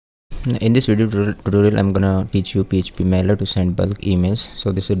In this video tutorial I'm gonna teach you PHPMailer to send bulk emails.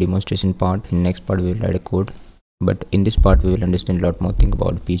 So this is a demonstration part. In next part we will write a code, but in this part we will understand a lot more thing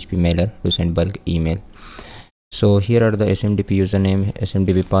about PHPMailer to send bulk email. So here are the SMTP username,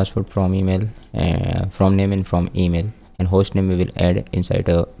 SMTP password, from email, from name and from email, and host name we will add inside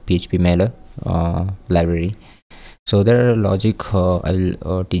a PHPMailer library. So there are logic. I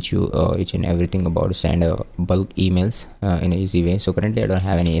will teach you each and everything about send bulk emails in an easy way. So currently I don't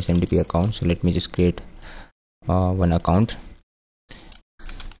have any SMTP account, so let me just create one account,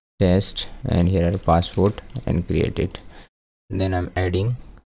 test, and here are the password, and create it. And then I'm adding.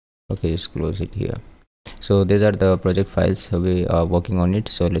 Okay, just close it here. So these are the project files we are working on it.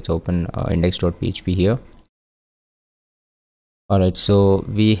 So let's open index.php here. Alright, so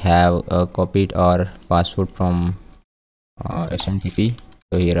we have copied our password from SMTP.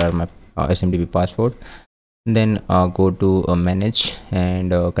 So here are my SMTP password. Then go to manage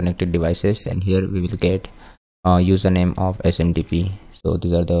and connected devices, and here we will get username of SMTP. So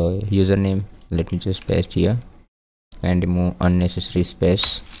these are the username. Let me just paste here and remove unnecessary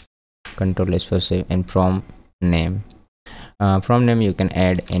space. Control S for save. And from name, from name you can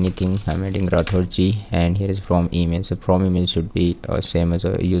add anything. I'm adding Rathorji, and here is from email. So from email should be same as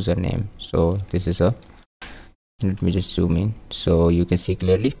a username. So this is a, let me just zoom in so you can see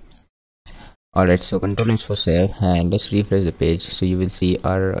clearly. Alright, so Control S for save, and let's refresh the page. So you will see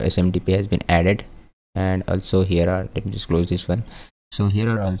our SMTP has been added, and also here are, let me just close this one. So here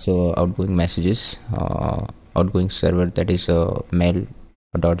are also outgoing messages, outgoing server, that is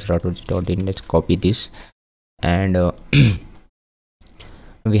mail.rathorji.in. Let's copy this, and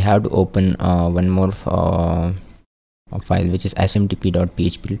we have to open one more file, which is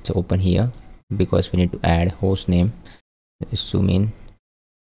smtp.php. Let's open here because we need to add host name. Let's zoom in.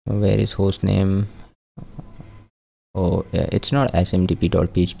 Where is host name? Oh, it's not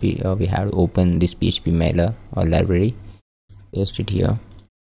smtp.php. We have to open this PHPMailer or library, paste it here,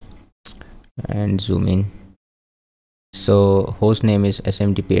 and zoom in. So host name is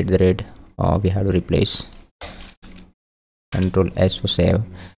smtp@. We have to replace. Control S for save.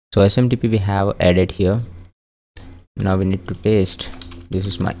 So SMTP we have added here. Now we need to paste. This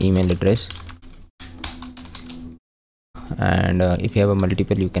is my email address, and if you have a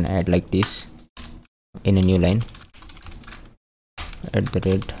multiple, you can add like this in a new line,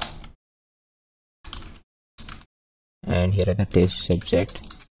 @ and here are the test subject.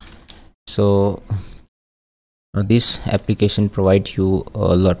 So this application provides you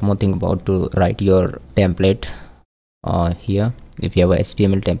a lot more thing about to write your template. Here if you have a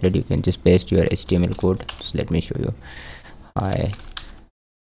HTML template, you can just paste your HTML code. So let me show you. Hi,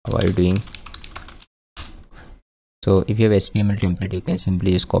 how are you doing? So if you have HTML template, you can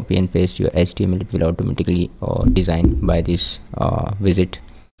simply just copy and paste your HTML. It will automatically design by this widget,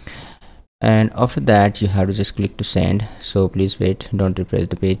 and after that you have to just click to send. So please wait, don't refresh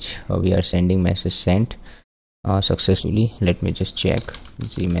the page. We are sending message sent successfully. Let me just check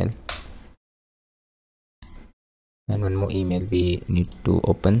Gmail, and one more email we need to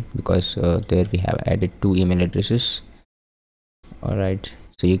open because there we have added 2 email addresses. Alright,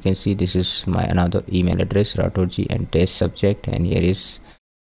 so you can see this is my another email address, Rathorji, and test subject, and here is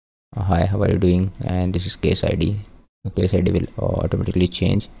hi, how are you doing, and this is case ID. The case ID will automatically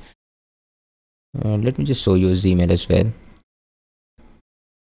change. Let me just show you Gmail as well,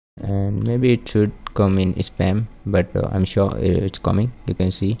 and maybe it should come in spam, but I'm sure it's coming. You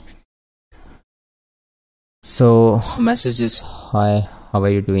can see. So message is hi, how are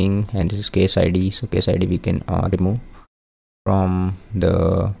you doing, and this is case ID. So case ID we can remove from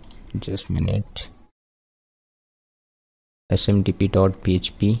the, just minute,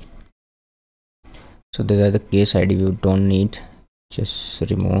 smtp.php. so these are the case ID you don't need. Just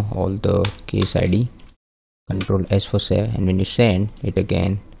remove all the case ID. Control S for save, and when you send it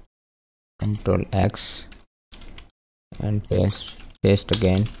again, Control X and paste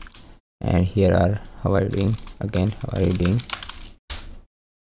again, and here are how are you doing, again how are you doing,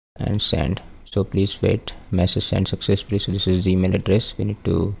 and send. So please wait, message sent successfully. So this is the email address. We need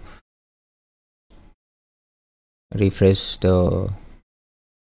to refresh the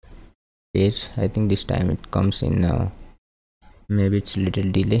page. I think this time it comes in maybe it's a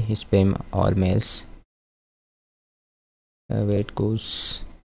little delay. Spam all mails, where it goes.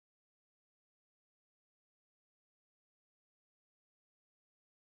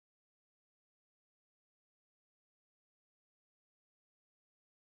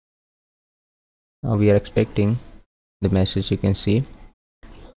 We are expecting the message. You can see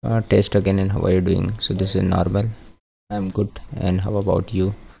test again, and how are you doing. So this is normal, I'm good, and how about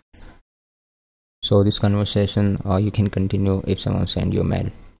you. So this conversation you can continue if someone send you a mail.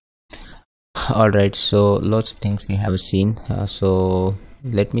 All right, so lots of things we have seen. So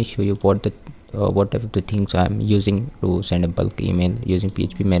let me show you what type of the things I'm using to send a bulk email using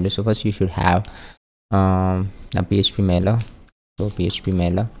PHPMailer. So first you should have a PHPMailer. So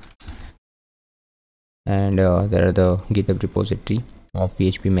PHPMailer, and there are the GitHub repository of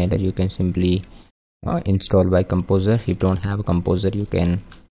PHPMailer. You can simply install by Composer. If you don't have a Composer, you can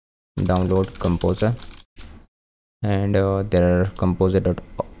download Composer, and there are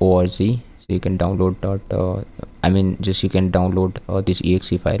composer.org. So you can download you can download this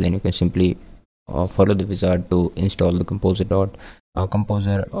exe file, and you can simply follow the wizard to install the composer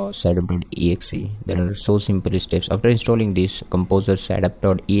setup.exe. There are so simple steps. After installing this composer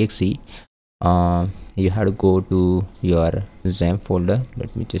setup.exe, you have to go to your XAMPP folder.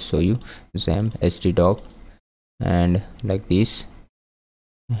 Let me just show you. XAMPP htdoc, and like this,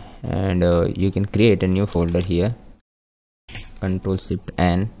 and you can create a new folder here, Control Shift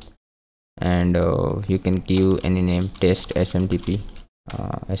N, and you can give any name, test smtp,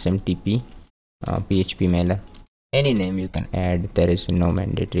 PHPMailer, any name you can add. There is no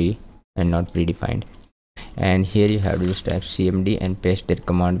mandatory and not predefined. And here you have to just type cmd and paste that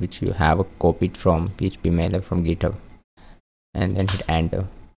command which you have copied from PHPMailer from GitHub, and then hit enter.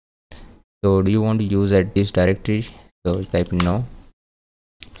 So do you want to use at this directory? So type no.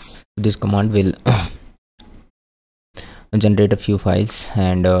 This command will generate a few files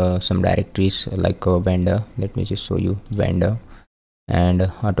and some directories like vendor. Let me just show you vendor and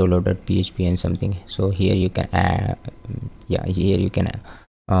autoloader.php and something. So here you can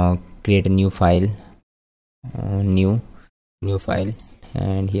create a new file, new file,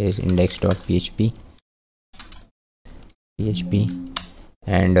 and here is index.php,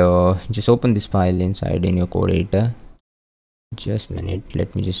 and just open this file inside in your code editor. Just a minute,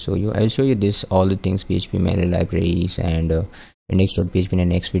 let me just show you. I'll show you this, all the things, PHPMailer libraries and index.php in the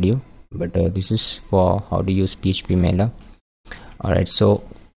next video, but this is for how to use PHPMailer. Alright, so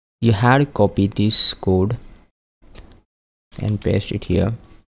you have to copy this code and paste it here,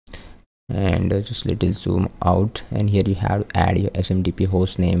 and just little zoom out, and here you have to add your SMTP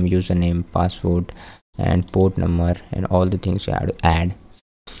host name, username, password, and port number, and all the things you have to add.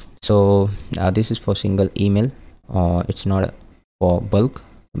 So this is for single email. It's not for bulk,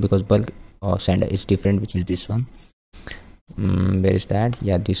 because bulk sender is different, which is this one. Where is that?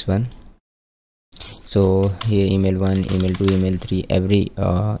 Yeah, this one. So here email 1, email 2, email 3, every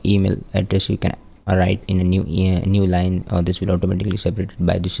email address you can write in a new line. This will automatically separated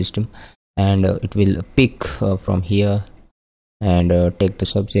by the system, and it will pick from here and take the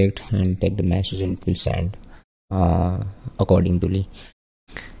subject and take the message, and it will send accordingly.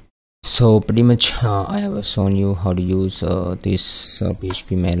 So pretty much I have shown you how to use this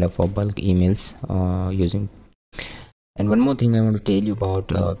PHPMailer for bulk emails using. And one more thing I want to tell you about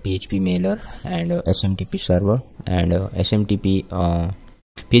PHPMailer and SMTP server. And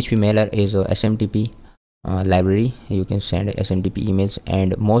PHPMailer is a SMTP library. You can send SMTP emails,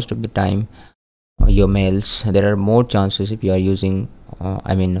 and most of the time your mails, there are more chances if you are using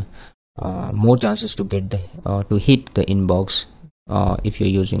more chances to get the to hit the inbox if you're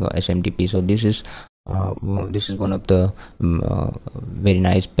using a SMTP. So this is one of the very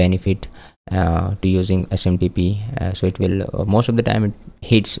nice benefit to using SMTP. So it will most of the time it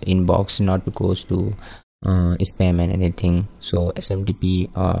hits inbox, not goes to spam and anything. So SMTP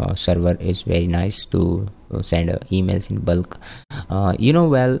server is very nice to send emails in bulk.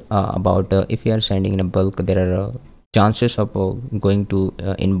 About if you are sending in a bulk, there are chances of going to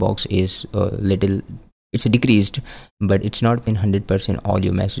inbox is little, it's decreased, but it's not been 100% all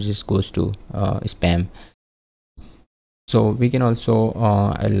your messages goes to spam. So we can also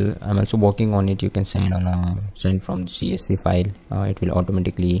I'm also working on it. You can send from the CSV file. It will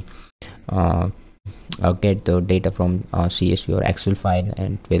automatically get the data from CSV or Excel file,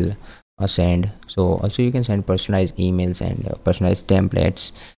 and it will send. So also you can send personalized emails and personalized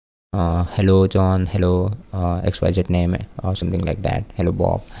templates. Hello John, hello XYZ name, or something like that, hello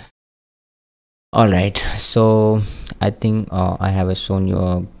Bob. Alright, so I think I have shown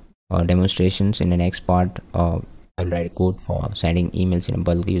you demonstrations. In the next part I'll write a code for sending emails in a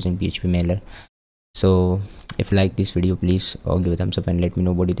bulk using PHPMailer. So if you like this video, please give a thumbs up and let me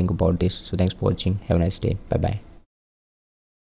know what you think about this. So thanks for watching. Have a nice day. Bye bye.